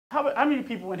How many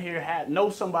people in here know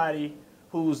somebody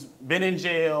who's been in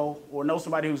jail or know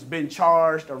somebody who's been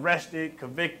charged, arrested,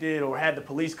 convicted, or had the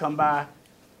police come by?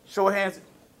 Show of hands.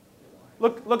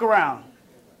 Look around.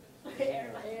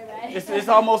 It's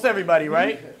almost everybody,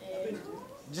 right?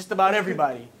 Just about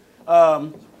everybody.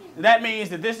 That means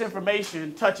that this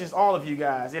information touches all of you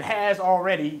guys. It has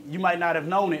already. You might not have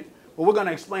known it, but we're going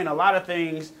to explain a lot of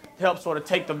things to help sort of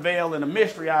take the veil and the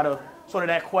mystery out of sort of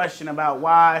that question about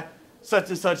why such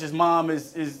and such's mom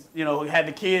is had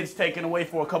the kids taken away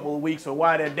for a couple of weeks, or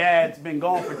why their dad's been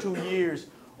gone for 2 years,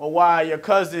 or why your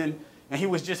cousin, and he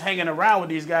was just hanging around with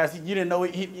these guys. You didn't know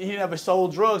he never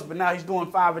sold drugs, but now he's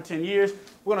doing 5 or 10 years.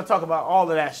 We're going to talk about all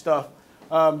of that stuff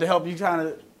to help you kind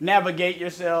of navigate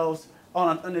yourselves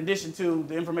in addition to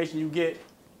the information you get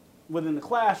within the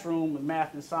classroom with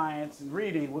math and science and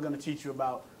reading. We're going to teach you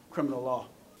about criminal law.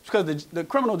 Because the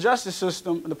criminal justice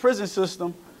system, the prison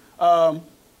system,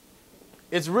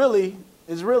 it's really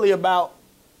about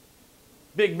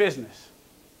big business.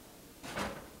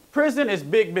 Prison is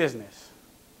big business.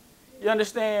 You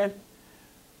understand?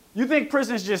 You think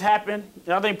prisons just happen?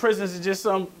 I think prisons is just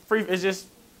some free.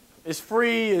 It's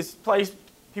free. It's place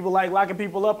people like locking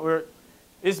people up, or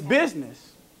it's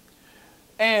business.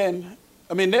 And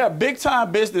I mean, there are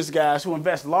big-time business guys who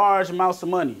invest large amounts of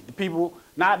money. The people,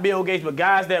 not Bill Gates, but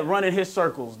guys that run in his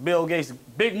circles. Bill Gates,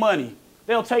 big money.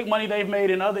 They'll take money they've made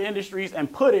in other industries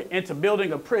and put it into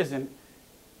building a prison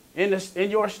in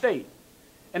your state.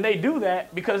 And they do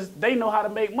that because they know how to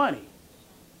make money.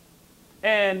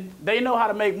 And they know how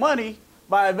to make money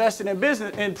by investing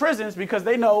in prisons because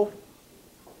they know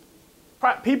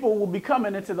people will be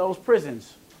coming into those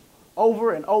prisons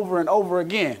over and over and over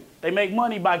again. They make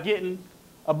money by getting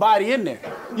a body in there.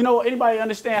 You know, anybody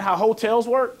understand how hotels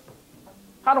work?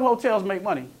 How do hotels make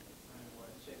money?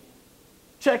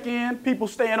 Check in, people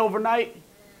staying overnight.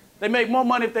 They make more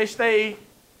money if they stay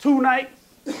 2 nights,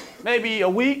 maybe a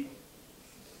week,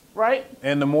 right?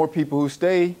 And the more people who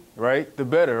stay, right, the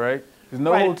better, right? Because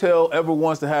no hotel ever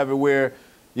wants to have it where,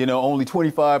 only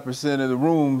 25% of the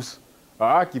rooms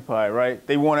are occupied, right?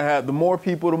 They want to have the more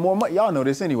people, the more money. Y'all know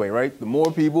this anyway, right? The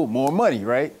more people, more money,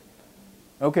 right?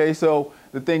 Okay, so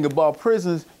the thing about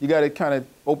prisons, you got to kind of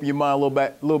open your mind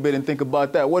a little bit and think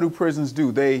about that. What do prisons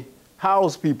do? They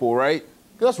house people, right?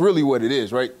 That's really what it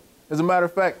is, right? As a matter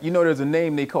of fact, there's a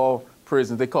name they call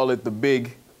prisons. They call it the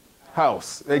big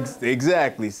house.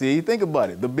 Exactly. See, think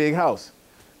about it, the big house.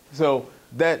 So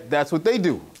that's what they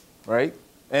do, right?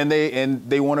 And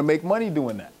they want to make money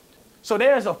doing that. So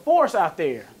there's a force out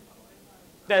there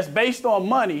that's based on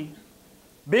money,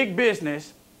 big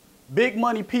business, big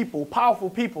money people,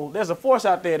 powerful people. There's a force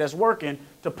out there that's working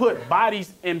to put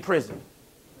bodies in prison.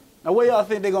 Now, where y'all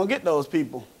think they're going to get those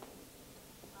people?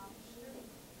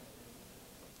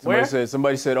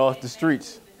 Somebody said off the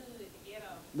streets.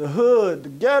 The hood, the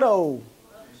ghetto.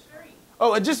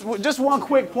 Oh, and just one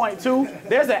quick point, too.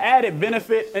 There's an added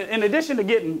benefit. In addition to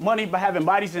getting money by having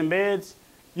bodies in beds,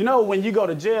 when you go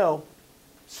to jail,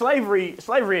 slavery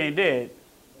ain't dead.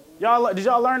 Did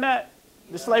y'all learn that?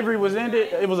 The slavery was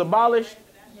ended, it was abolished?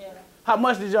 How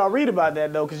much did y'all read about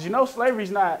that, though? Because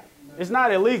slavery's not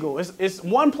illegal. It's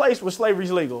one place where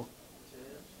slavery's legal.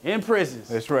 In prisons.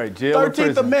 That's right, jail or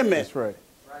prison. 13th Amendment. That's right.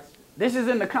 This is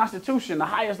in the Constitution, the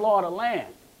highest law of the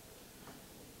land.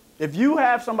 If you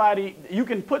have somebody, you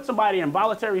can put somebody in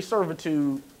voluntary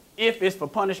servitude if it's for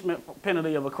punishment,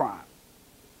 penalty of a crime.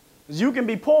 Because you can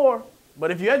be poor,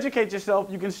 but if you educate yourself,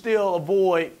 you can still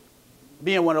avoid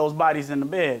being one of those bodies in the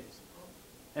beds.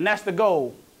 And that's the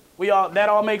goal. That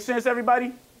all makes sense,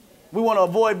 everybody? We want to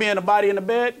avoid being a body in the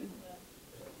bed?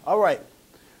 All right.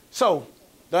 So,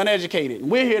 the uneducated.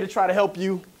 We're here to try to help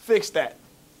you fix that.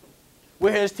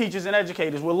 We're here as teachers and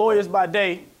educators. We're lawyers by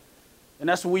day, and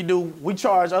that's what we do. We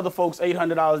charge other folks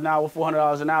 $800 an hour,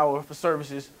 $400 an hour for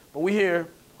services, but we're here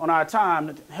on our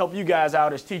time to help you guys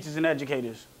out as teachers and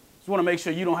educators. Just want to make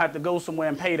sure you don't have to go somewhere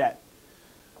and pay that.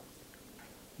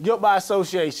 Guilt by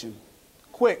association.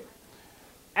 Quick.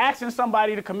 Asking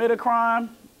somebody to commit a crime,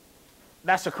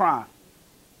 that's a crime.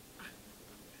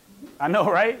 I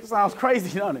know, right? It sounds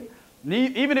crazy, doesn't it?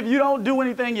 Even if you don't do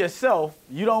anything yourself,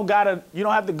 you don't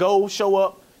have to go show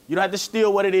up. You don't have to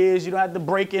steal what it is. You don't have to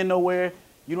break in nowhere.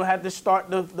 You don't have to start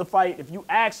the fight. If you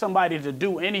ask somebody to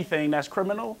do anything that's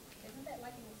criminal,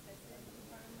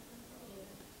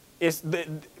 isn't that like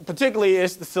an particularly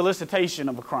it's the solicitation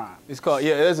of a crime. It's called,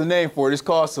 there's a name for it. It's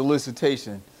called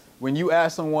solicitation. When you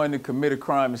ask someone to commit a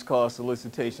crime, it's called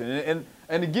solicitation.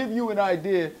 And to give you an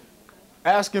idea,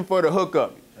 asking for the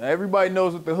hookup. Everybody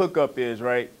knows what the hookup is,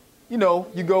 right? You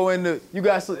go into, you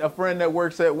got a friend that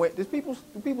works at, do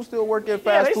people still work at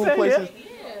fast food places?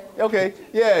 Okay,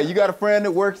 yeah, you got a friend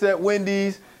that works at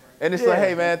Wendy's, and it's like,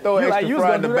 hey man, throw an extra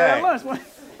fry in the bag.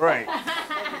 Right.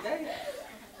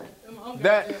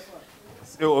 That.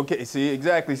 Okay. See,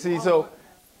 exactly. See, so,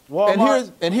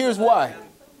 and here's why.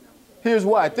 Here's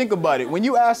why. Think about it. When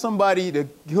you ask somebody to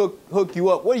hook you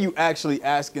up, what are you actually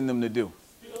asking them to do?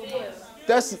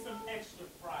 That's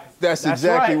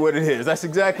exactly what it is. That's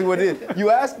exactly what it is.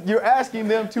 You're asking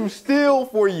them to steal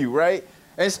for you, right?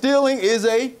 And stealing is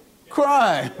a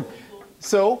crime.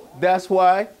 So that's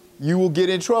why you will get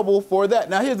in trouble for that.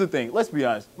 Now, here's the thing. Let's be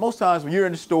honest. Most times when you're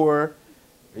in the store,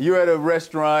 you're at a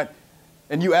restaurant,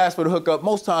 and you ask for the hookup,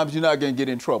 most times you're not going to get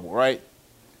in trouble, right?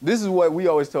 This is what we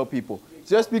always tell people.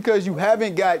 Just because you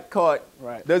haven't got caught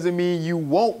doesn't mean you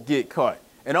won't get caught.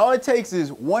 And all it takes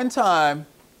is one time,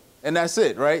 and that's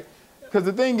it, right? Because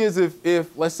the thing is,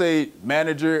 if let's say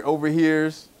manager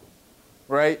overhears,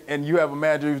 right, and you have a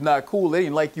manager who's not cool, they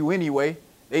didn't like you anyway,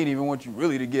 they didn't even want you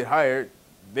really to get hired,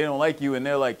 they don't like you, and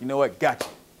they're like, you know what, gotcha,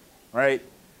 right?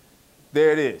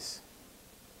 There it is.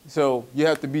 So you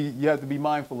have to be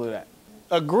mindful of that.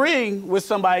 Agreeing with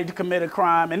somebody to commit a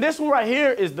crime, and this one right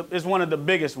here is one of the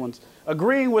biggest ones.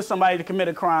 Agreeing with somebody to commit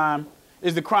a crime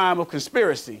is the crime of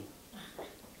conspiracy.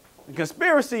 And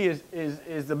conspiracy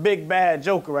is the big bad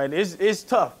joker, right? It's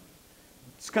tough.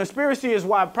 Conspiracy is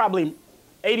why probably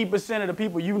 80% of the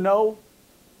people you know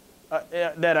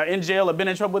that are in jail or been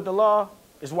in trouble with the law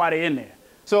is why they're in there.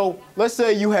 So let's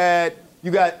say you have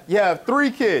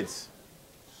 3 kids,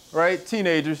 right?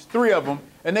 Teenagers, 3 of them,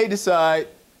 and they decide,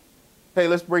 hey,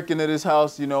 let's break into this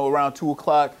house, you know, around 2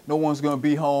 o'clock. No one's going to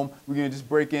be home. We're going to just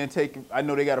break in, I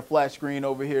know they got a flat screen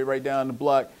over here right down the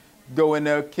block. Go in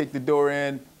there, kick the door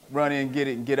in, run in, get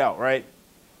it, and get out, right?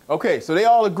 Okay, so they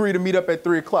all agree to meet up at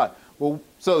 3 o'clock. Well,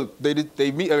 so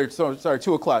they meet,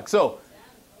 2 o'clock. So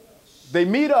they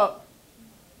meet up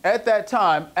at that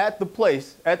time at the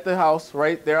place, at the house,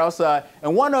 right? They're outside.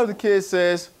 And one of the kids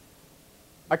says,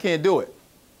 I can't do it.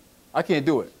 I can't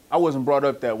do it. I wasn't brought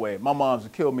up that way. My mom's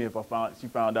would kill me if she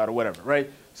found out or whatever, right?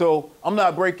 So I'm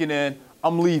not breaking in,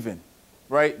 I'm leaving,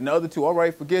 right? And the other 2, all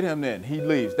right, forget him then. He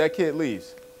leaves, that kid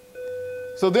leaves.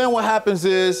 So then what happens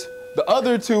is the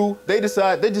other 2, they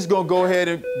decide they're just gonna go ahead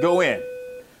and go in.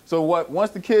 So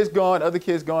once the kid's gone, other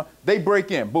kid's gone, they break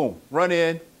in, boom, run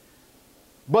in.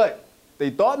 But they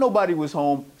thought nobody was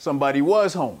home, somebody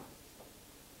was home.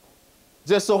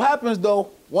 Just so happens though,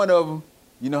 one of them,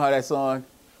 you know how that song,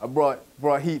 I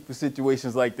brought heat for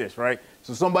situations like this, right?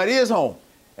 So somebody is home,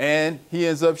 and he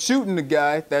ends up shooting the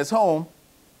guy that's home.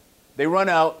 They run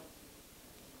out,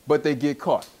 but they get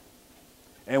caught.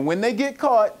 And when they get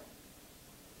caught,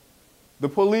 the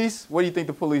police, what do you think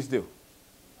the police do?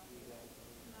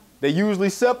 They usually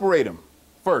separate them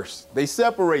first. They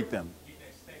separate them.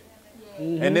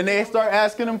 Mm-hmm. And then they start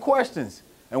asking them questions.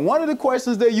 And one of the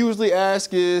questions they usually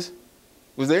ask is,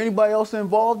 was there anybody else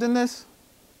involved in this?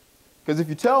 Because if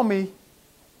you tell me,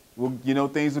 well, you know,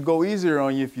 things will go easier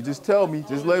on you if you just tell me.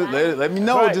 Just let me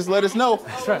know. Right. Just let us know.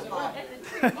 That's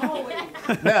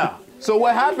right. Now, so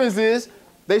what happens is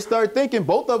they start thinking,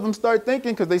 both of them start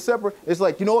thinking because they separate. It's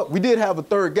like, you know what? We did have a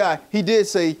third guy. He did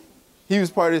say he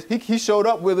was part of this. He showed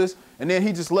up with us, and then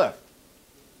he just left.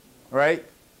 Right?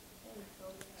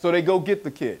 So they go get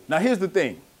the kid. Now, here's the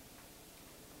thing.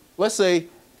 Let's say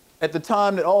at the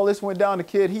time that all this went down, the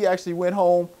kid, he actually went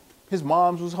home. His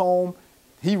mom's was home.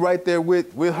 He right there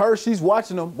with her. She's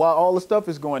watching him while all the stuff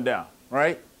is going down,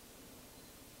 right?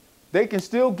 They can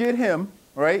still get him,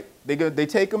 right? They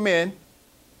take him in.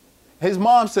 His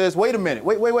mom says, wait a minute.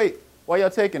 Wait. Why y'all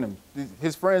taking him?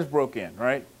 His friends broke in,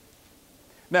 right?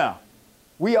 Now,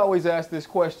 we always ask this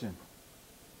question.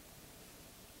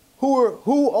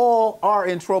 Who all are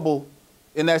in trouble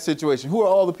in that situation? Who are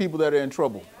all the people that are in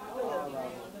trouble?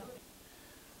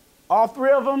 All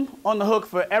 3 of them on the hook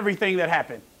for everything that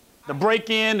happened. The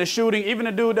break-in, the shooting, even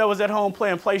the dude that was at home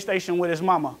playing PlayStation with his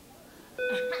mama.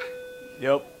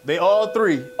 Yep, they all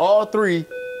three,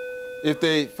 if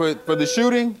they, for the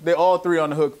shooting, they all 3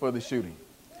 on the hook for the shooting.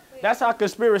 That's how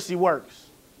conspiracy works.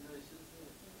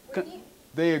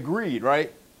 They agreed,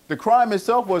 right? The crime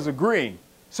itself was agreeing.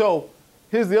 So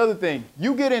here's the other thing.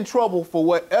 You get in trouble for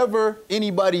whatever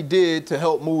anybody did to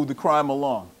help move the crime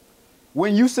along.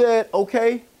 When you said,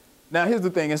 okay, now here's the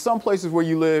thing. In some places where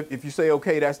you live, if you say,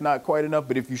 okay, that's not quite enough.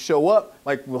 But if you show up,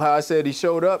 like how I said, he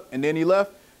showed up and then he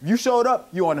left. If you showed up,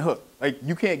 you're on the hook. Like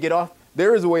you can't get off.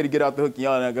 There is a way to get out the hook.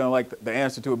 Y'all not going to like the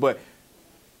answer to it.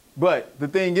 But the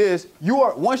thing is,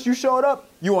 once you showed up,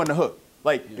 you're on the hook.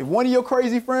 Like if one of your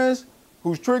crazy friends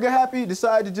who's trigger happy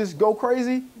decide to just go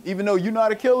crazy, even though you're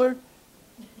not a killer,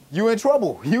 you in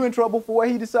trouble. You in trouble for what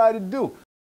he decided to do.